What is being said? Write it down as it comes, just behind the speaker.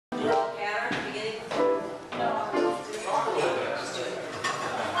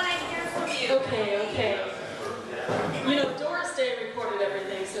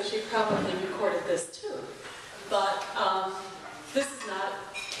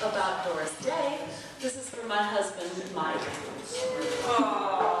about Doris Day. This is for my husband, Mike.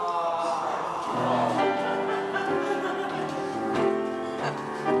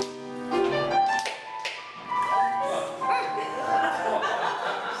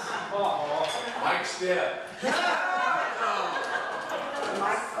 Mike's dead.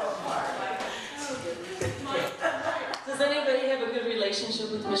 Does anybody have a good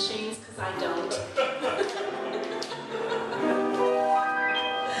relationship with machines? Because I don't.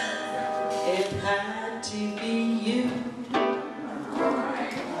 It had to be you.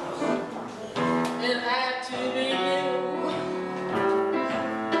 It had to be you.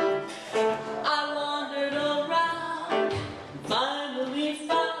 I wandered around, finally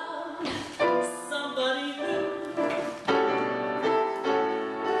found somebody new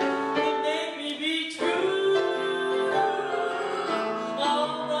who made me be true.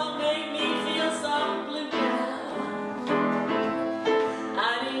 Oh, that made me feel softly proud.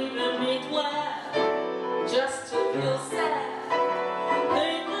 I'd even be glad just to feel sad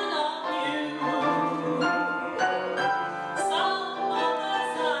thinking of you. Some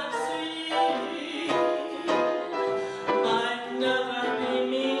others I've seen might never be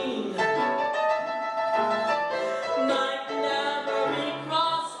mean, might never be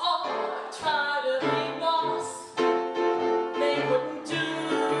cross or try to be boss. They wouldn't do.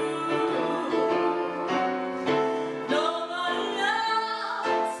 Nobody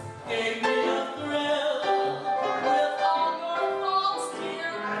else gave me a thrill with all your faults,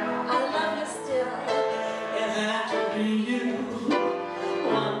 dear. I love you still. It had to be you,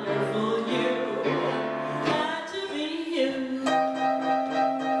 wonderful you. Had to be you.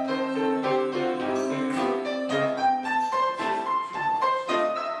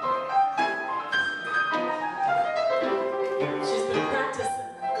 She's been practicing.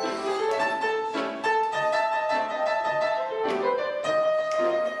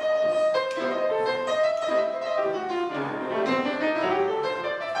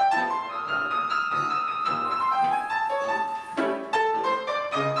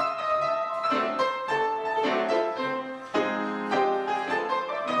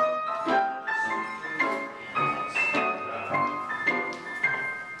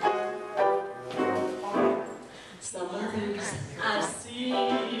 Some others I've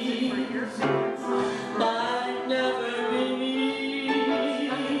seen might never be me,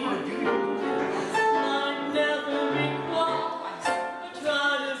 might never be cross or try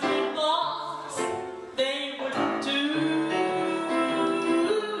to be boss. They wouldn't do.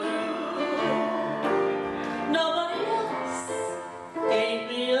 Nobody else gave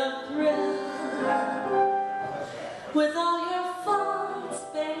me a thrill with all your faults,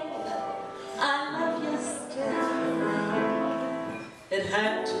 babe. I love you still. It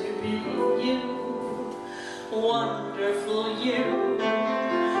had to be you, wonderful you.